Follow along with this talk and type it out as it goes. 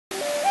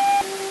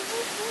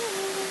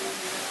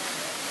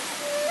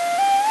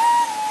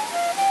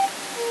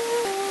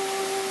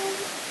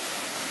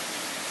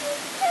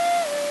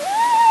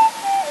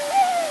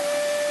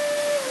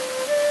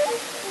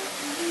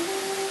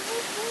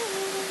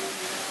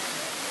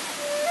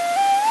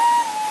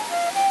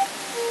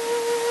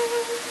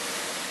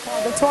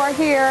tour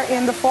here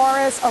in the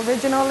forest.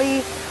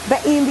 Originally,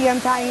 the Indian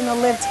Taino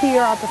lived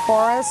here at the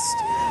forest.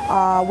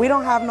 We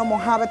don't have no more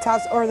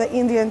habitats or the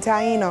Indian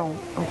Taino,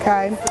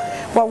 okay?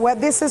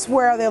 But this is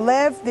where they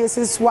live. This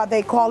is what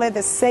they call it,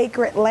 the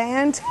sacred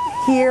land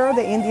here,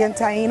 the Indian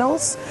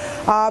Tainos.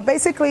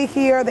 Basically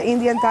here, the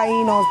Indian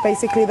Tainos,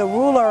 basically the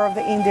ruler of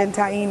the Indian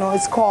Taino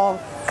is called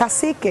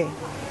cacique.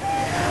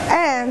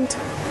 And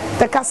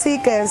the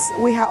caciques,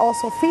 we have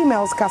also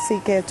females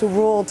cacique to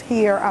rule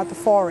here at the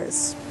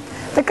forest.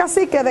 The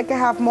cacique, they can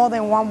have more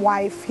than one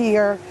wife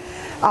here.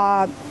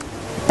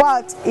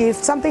 But if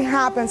something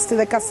happens to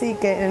the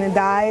cacique and it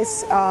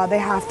dies, they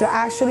have to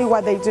actually,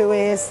 what they do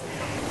is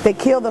they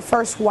kill the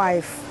first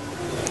wife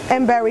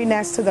and bury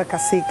next to the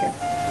cacique.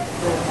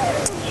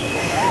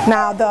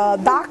 Now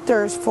the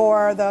doctors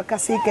for the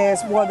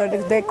caciques,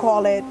 they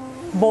call it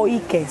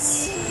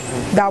boiques.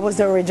 That was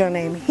the original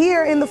name.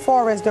 Here in the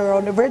forest, the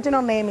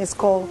original name is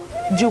called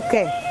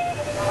Yungue.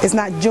 It's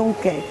not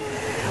Yunque.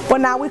 But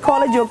now we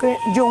call it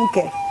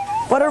Yungue.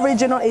 But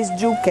original is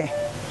Yungue.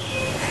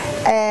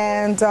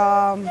 And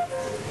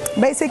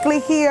basically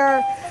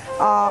here,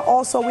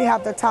 also we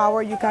have the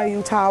tower,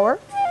 Yucayú Tower.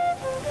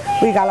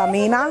 We got La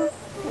Mina.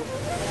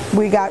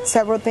 We got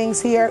several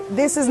things here.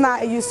 This is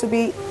not, it used to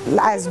be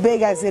as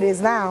big as it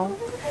is now.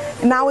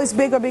 Now it's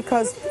bigger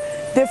because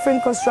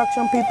different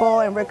construction people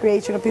and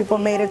recreational people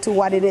made it to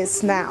what it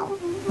is now.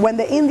 When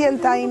the Indian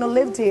Taino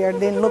lived here, it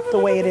didn't look the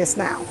way it is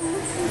now.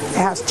 It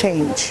has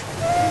changed.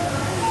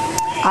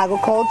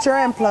 Agriculture,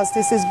 and plus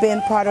this has been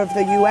part of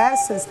the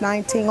U.S. since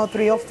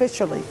 1903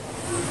 officially.